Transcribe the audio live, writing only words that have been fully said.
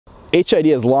HID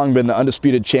has long been the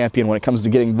undisputed champion when it comes to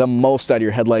getting the most out of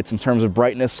your headlights in terms of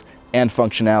brightness and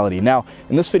functionality. Now,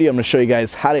 in this video, I'm going to show you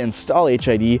guys how to install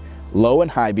HID low and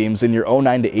high beams in your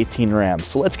 09 to 18 Ram.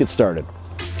 So let's get started.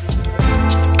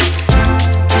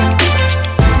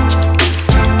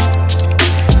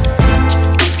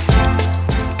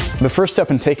 The first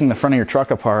step in taking the front of your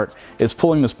truck apart is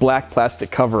pulling this black plastic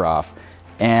cover off.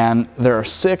 And there are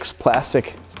 6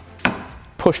 plastic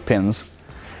push pins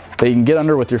that you can get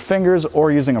under with your fingers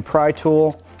or using a pry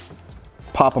tool.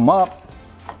 Pop them up.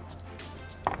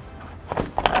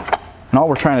 And all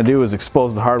we're trying to do is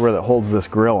expose the hardware that holds this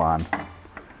grill on.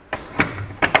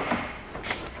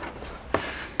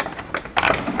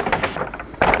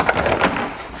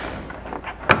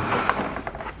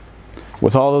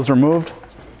 With all those removed,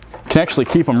 you can actually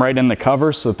keep them right in the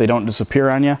cover so that they don't disappear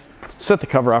on you. Set the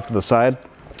cover off to the side.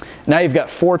 Now you've got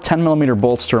 4 10mm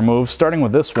bolts to remove, starting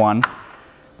with this one.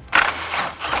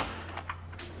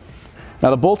 Now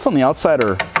the bolts on the outside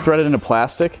are threaded into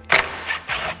plastic,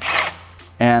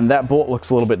 and that bolt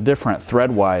looks a little bit different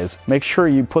thread-wise. Make sure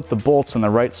you put the bolts in the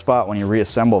right spot when you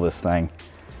reassemble this thing.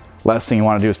 Last thing you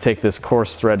want to do is take this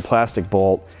coarse thread plastic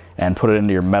bolt and put it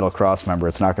into your metal cross member.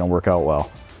 It's not going to work out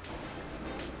well.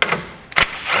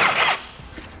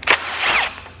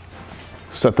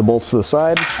 Set the bolts to the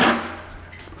side.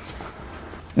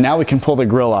 Now we can pull the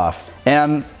grill off.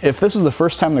 And if this is the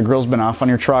first time the grill's been off on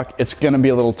your truck, it's going to be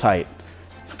a little tight.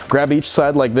 Grab each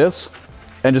side like this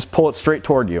and just pull it straight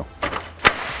toward you.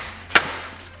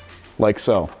 Like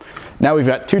so. Now we've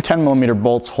got 2 10mm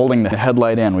bolts holding the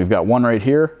headlight in. We've got one right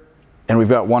here and we've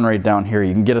got one right down here.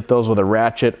 You can get at those with a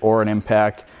ratchet or an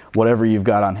impact, whatever you've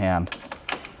got on hand.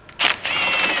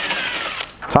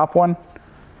 Top one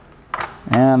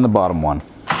and the bottom one.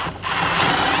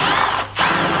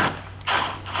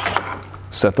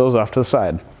 Set those off to the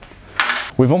side.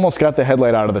 We've almost got the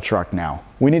headlight out of the truck now.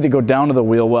 We need to go down to the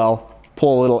wheel well,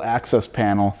 pull a little access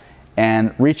panel,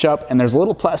 and reach up, and there's a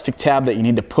little plastic tab that you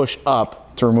need to push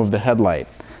up to remove the headlight.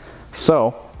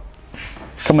 So,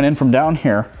 coming in from down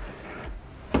here,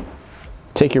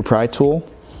 take your pry tool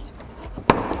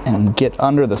and get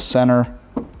under the center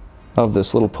of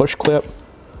this little push clip.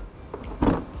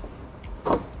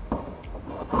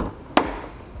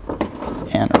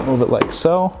 And remove it like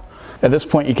so. At this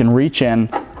point you can reach in,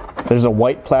 there's a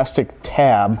white plastic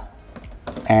tab,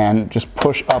 and just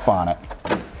push up on it.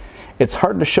 It's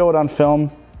hard to show it on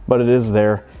film, but it is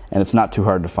there and it's not too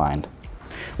hard to find.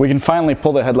 We can finally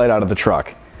pull the headlight out of the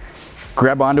truck.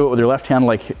 Grab onto it with your left hand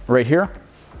like right here,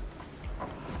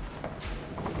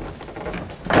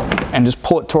 and just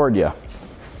pull it toward you.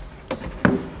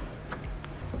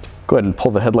 Go ahead and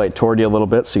pull the headlight toward you a little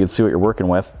bit so you can see what you're working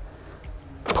with.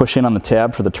 Push in on the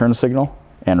tab for the turn signal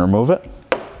and remove it.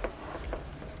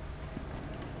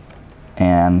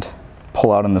 And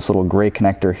pull out on this little gray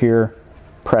connector here,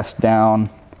 press down,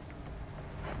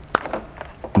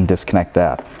 and disconnect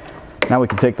that. Now we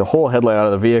can take the whole headlight out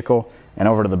of the vehicle and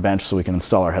over to the bench so we can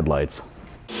install our headlights.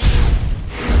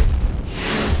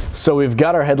 So we've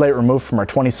got our headlight removed from our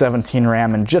 2017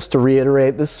 Ram, and just to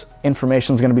reiterate, this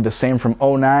information is going to be the same from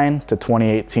 09 to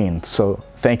 2018. So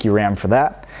thank you, Ram, for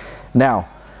that. Now,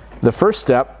 the first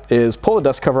step is pull the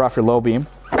dust cover off your low beam.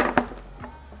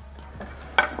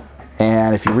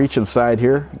 And if you reach inside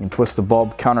here, you can twist the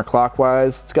bulb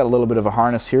counterclockwise. It's got a little bit of a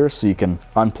harness here so you can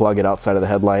unplug it outside of the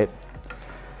headlight.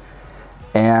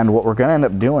 And what we're going to end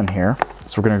up doing here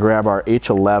is we're going to grab our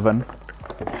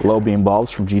H11 low beam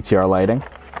bulbs from GTR Lighting.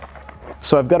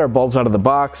 So I've got our bulbs out of the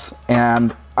box,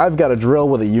 and I've got a drill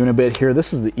with a unibit here.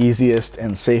 This is the easiest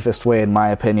and safest way, in my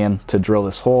opinion, to drill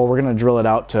this hole. We're going to drill it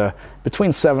out to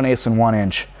between 7/8 and 1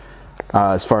 inch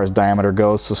as far as diameter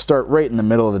goes. So start right in the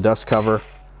middle of the dust cover.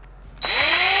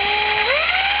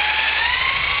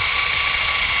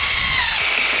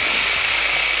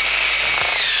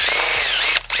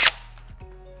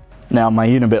 Now my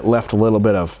unibit left a little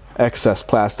bit of excess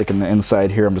plastic in the inside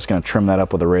here. I'm just going to trim that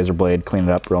up with a razor blade, clean it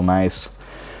up real nice.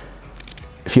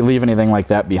 If you leave anything like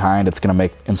that behind, it's going to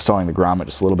make installing the grommet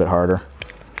just a little bit harder.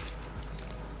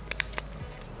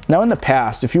 Now in the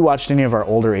past, if you watched any of our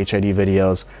older HID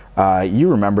videos, you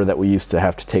remember that we used to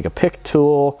have to take a pick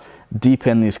tool,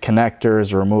 de-pin these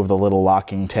connectors, remove the little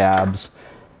locking tabs,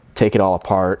 take it all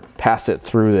apart, pass it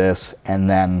through this, and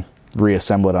then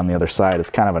reassemble it on the other side. It's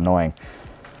kind of annoying.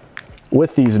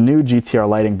 With these new GTR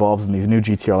lighting bulbs and these new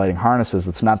GTR lighting harnesses,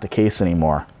 that's not the case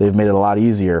anymore. They've made it a lot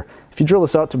easier. If you drill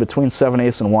this out to between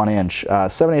 7/8 and 1 inch,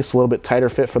 7/8 is a little bit tighter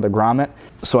fit for the grommet,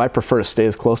 so I prefer to stay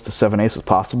as close to 7/8 as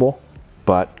possible,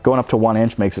 but going up to 1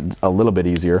 inch makes it a little bit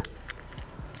easier.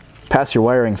 Pass your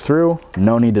wiring through,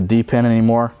 no need to de-pin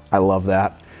anymore. I love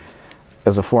that.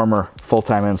 As a former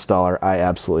full-time installer, I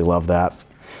absolutely love that.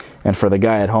 And for the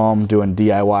guy at home doing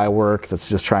DIY work that's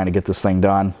just trying to get this thing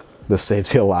done, this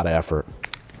saves you a lot of effort.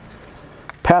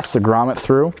 Pass the grommet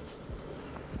through.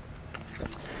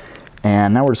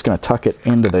 And now we're just going to tuck it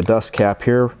into the dust cap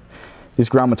here. These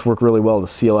grommets work really well to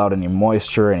seal out any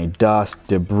moisture, any dust,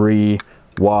 debris,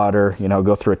 water. You know,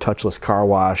 go through a touchless car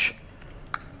wash.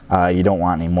 You don't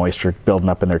want any moisture building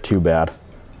up in there too bad.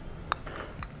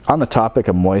 On the topic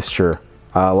of moisture,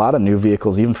 a lot of new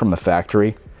vehicles, even from the factory,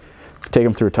 if you take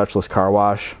them through a touchless car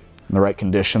wash in the right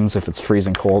conditions, if it's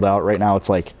freezing cold out, right now it's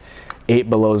like 8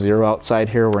 below zero outside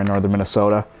here, we're in northern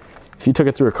Minnesota. If you took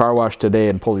it through a car wash today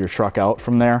and pulled your truck out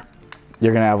from there,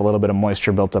 you're gonna have a little bit of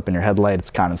moisture built up in your headlight. It's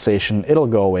condensation. It'll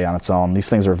go away on its own. These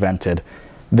things are vented.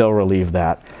 They'll relieve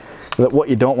that. But what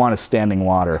you don't want is standing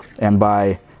water. And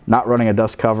by not running a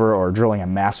dust cover or drilling a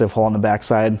massive hole in the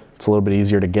backside, it's a little bit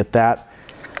easier to get that.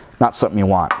 Not something you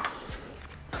want.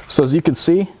 So as you can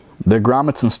see, the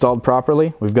grommet's installed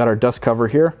properly. We've got our dust cover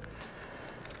here.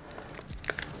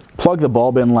 Plug the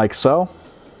bulb in like so.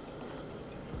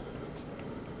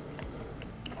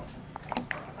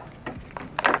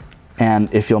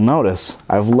 And if you'll notice,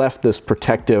 I've left this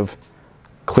protective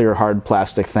clear hard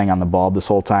plastic thing on the bulb this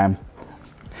whole time.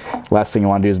 Last thing you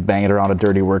want to do is bang it around a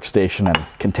dirty workstation and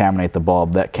contaminate the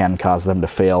bulb. That can cause them to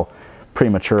fail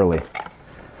prematurely.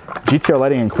 GTR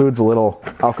lighting includes a little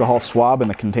alcohol swab in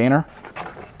the container.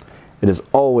 It is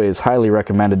always highly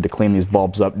recommended to clean these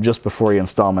bulbs up just before you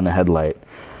install them in the headlight.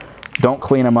 Don't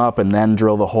clean them up and then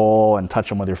drill the hole and touch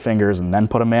them with your fingers and then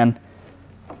put them in.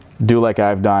 Do like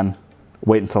I've done.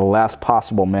 Wait until the last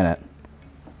possible minute,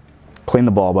 clean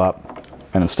the bulb up,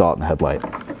 and install it in the headlight.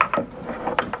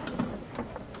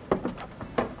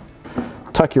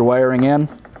 Tuck your wiring in,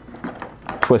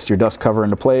 twist your dust cover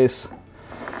into place.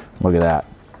 Look at that.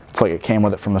 It's like it came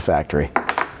with it from the factory.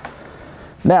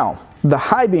 Now, the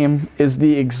high beam is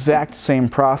the exact same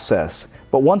process,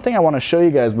 but one thing I want to show you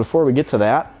guys before we get to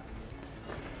that,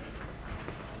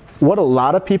 what a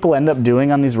lot of people end up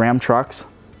doing on these Ram trucks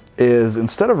is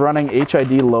instead of running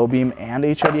HID low beam and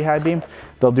HID high beam,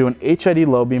 they'll do an HID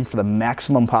low beam for the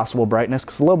maximum possible brightness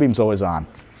because the low beam's always on.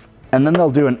 And then they'll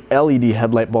do an LED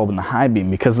headlight bulb in the high beam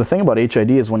because the thing about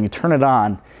HID is when you turn it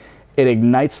on, it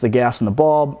ignites the gas in the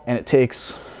bulb and it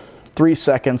takes 3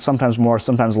 seconds, sometimes more,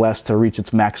 sometimes less, to reach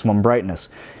its maximum brightness.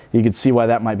 You can see why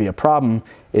that might be a problem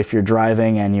if you're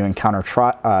driving and you encounter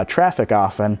traffic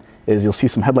often, is you'll see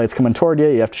some headlights coming toward you.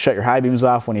 You have to shut your high beams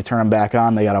off. When you turn them back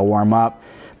on, they gotta warm up.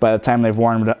 By the time they've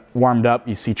warmed up,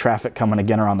 you see traffic coming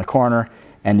again around the corner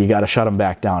and you gotta shut them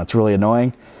back down. It's really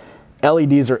annoying.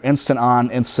 LEDs are instant on,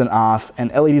 instant off,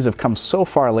 and LEDs have come so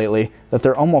far lately that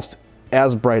they're almost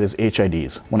as bright as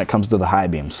HIDs when it comes to the high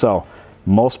beam. So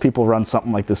most people run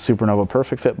something like this Supernova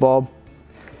Perfect Fit bulb.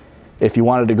 If you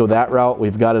wanted to go that route,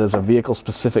 we've got it as a vehicle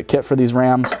specific kit for these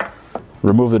Rams.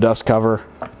 Remove the dust cover,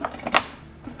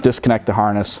 disconnect the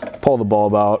harness, pull the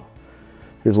bulb out.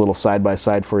 Here's a little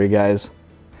side-by-side for you guys.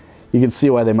 You can see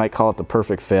why they might call it the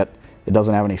Perfect Fit. It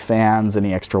doesn't have any fans,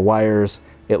 any extra wires.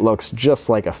 It looks just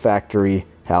like a factory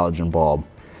halogen bulb.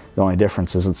 The only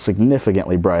difference is it's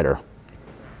significantly brighter.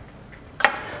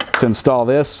 To install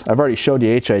this, I've already showed you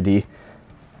HID.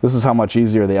 This is how much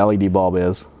easier the LED bulb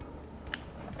is.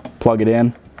 Plug it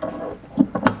in,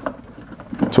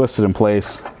 twist it in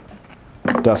place,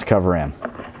 dust cover in.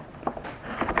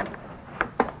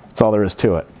 That's all there is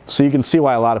to it. So you can see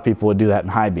why a lot of people would do that in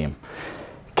high beam.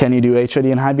 Can you do HID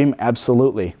in high beam?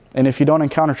 Absolutely. And if you don't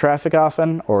encounter traffic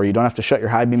often, or you don't have to shut your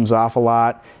high beams off a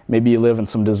lot, maybe you live in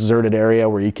some deserted area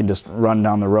where you can just run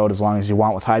down the road as long as you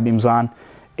want with high beams on,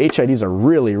 HID is a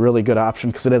really, really good option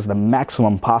because it has the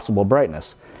maximum possible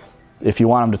brightness. If you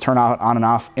want them to turn on and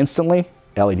off instantly,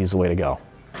 LED is the way to go.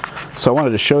 So I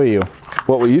wanted to show you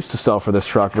what we used to sell for this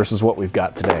truck versus what we've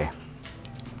got today.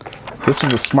 This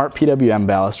is a smart PWM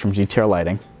ballast from GTR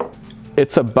Lighting.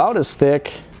 It's about as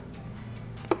thick,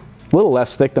 a little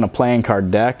less thick than a playing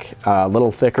card deck, a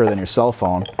little thicker than your cell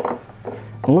phone.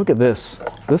 And look at this.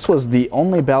 This was the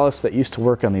only ballast that used to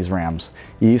work on these Rams.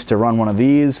 You used to run one of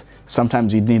these.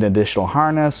 Sometimes you'd need an additional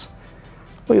harness.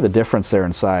 Look at the difference there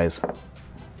in size.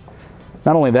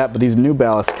 Not only that, but these new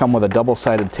ballasts come with a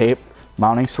double-sided tape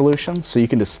mounting solution, so you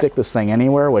can just stick this thing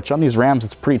anywhere, which on these Rams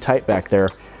it's pretty tight back there.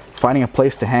 Finding a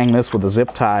place to hang this with a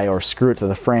zip tie or screw it to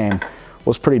the frame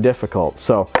was pretty difficult.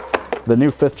 So the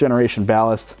new 5th generation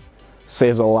ballast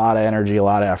saves a lot of energy, a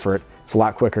lot of effort. It's a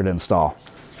lot quicker to install.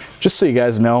 Just so you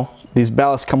guys know, these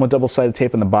ballasts come with double-sided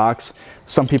tape in the box.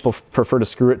 Some people prefer to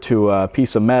screw it to a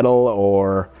piece of metal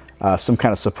or some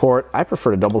kind of support. I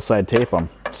prefer to double-sided tape them.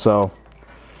 So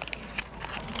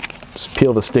just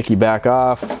peel the sticky back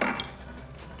off,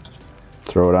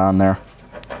 Throw it on there.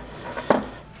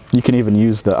 You can even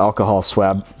use the alcohol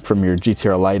swab from your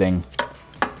GTR lighting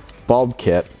bulb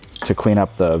kit to clean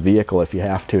up the vehicle if you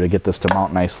have to get this to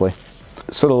mount nicely.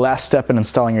 So the last step in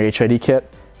installing your HID kit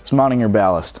is mounting your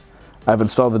ballast. I've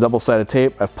installed the double-sided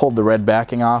tape, I've pulled the red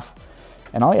backing off,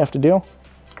 and all you have to do,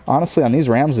 honestly on these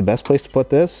Rams, the best place to put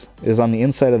this is on the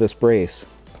inside of this brace.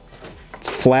 It's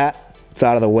flat, it's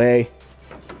out of the way,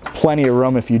 plenty of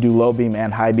room if you do low beam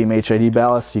and high beam HID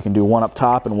ballast. You can do one up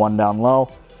top and one down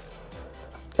low,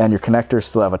 and your connectors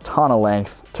still have a ton of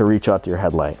length to reach out to your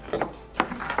headlight.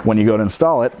 When you go to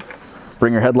install it,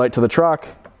 bring your headlight to the truck,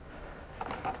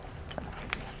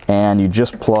 and you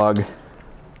just plug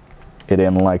it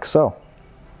in like so.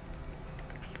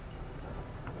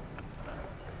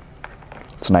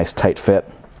 It's a nice tight fit.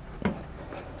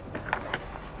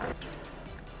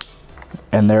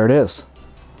 And there it is.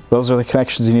 Those are the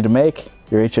connections you need to make.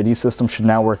 Your HID system should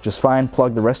now work just fine.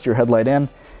 Plug the rest of your headlight in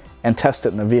and test it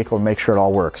in the vehicle and make sure it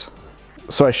all works.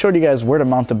 So I showed you guys where to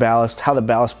mount the ballast, how the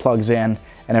ballast plugs in,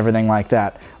 and everything like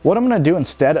that. What I'm going to do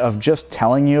instead of just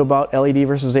telling you about LED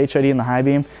versus HID in the high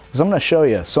beam is I'm going to show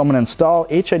you. So I'm going to install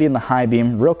HID in the high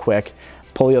beam real quick,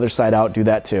 pull the other side out, do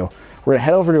that too. We're going to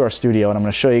head over to our studio and I'm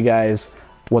going to show you guys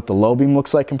what the low beam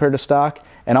looks like compared to stock,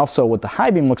 and also what the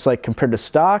high beam looks like compared to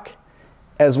stock,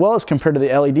 as well as compared to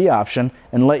the LED option,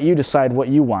 and let you decide what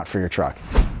you want for your truck.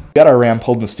 Got our Ram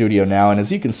pulled in the studio now, and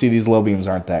as you can see, these low beams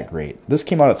aren't that great. This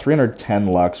came out at 310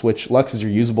 lux, which lux is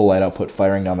your usable light output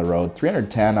firing down the road.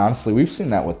 310, honestly, we've seen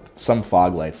that with some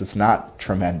fog lights. It's not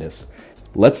tremendous.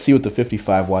 Let's see what the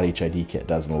 55 watt HID kit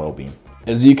does in the low beam.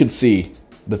 As you can see,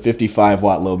 the 55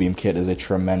 watt low beam kit is a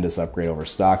tremendous upgrade over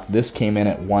stock. This came in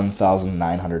at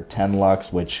 1,910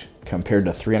 lux, which compared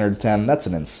to 310, that's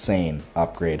an insane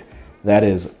upgrade. That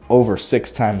is over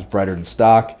 6 times brighter than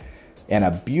stock, and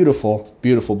a beautiful,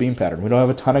 beautiful beam pattern. We don't have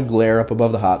a ton of glare up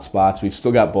above the hot spots. We've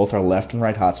still got both our left and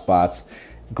right hot spots.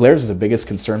 Glare is the biggest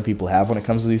concern people have when it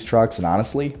comes to these trucks, and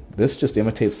honestly, this just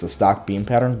imitates the stock beam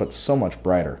pattern, but so much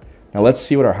brighter. Now let's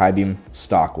see what our high beam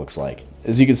stock looks like.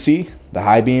 As you can see, the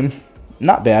high beam,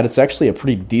 not bad. It's actually a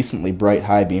pretty decently bright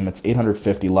high beam. It's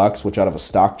 850 lux, which out of a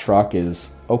stock truck is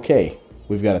okay.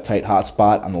 We've got a tight hot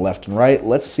spot on the left and right.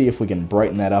 Let's see if we can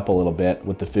brighten that up a little bit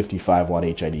with the 55 watt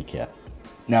HID kit.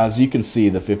 Now, as you can see,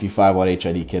 the 55 watt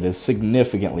HID kit is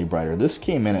significantly brighter. This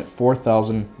came in at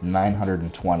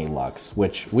 4,920 lux,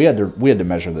 which we had to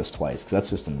measure this twice because that's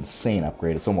just an insane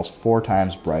upgrade. It's almost 4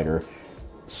 times brighter.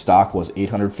 Stock was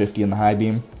 850 in the high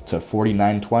beam to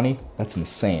 4,920. That's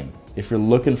insane. If you're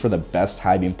looking for the best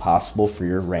high beam possible for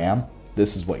your Ram,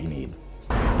 this is what you need.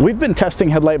 We've been testing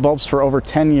headlight bulbs for over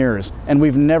 10 years, and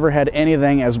we've never had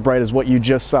anything as bright as what you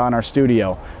just saw in our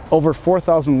studio. Over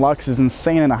 4,000 lux is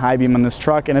insane in a high beam on this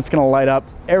truck, and it's going to light up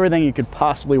everything you could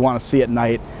possibly want to see at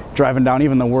night, driving down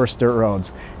even the worst dirt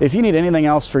roads. If you need anything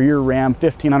else for your Ram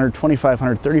 1500,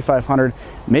 2500, 3500,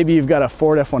 maybe you've got a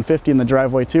Ford F-150 in the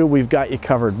driveway too, we've got you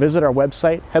covered. Visit our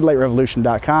website,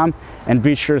 headlightrevolution.com, and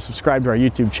be sure to subscribe to our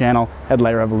YouTube channel,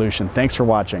 Headlight Revolution. Thanks for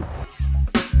watching.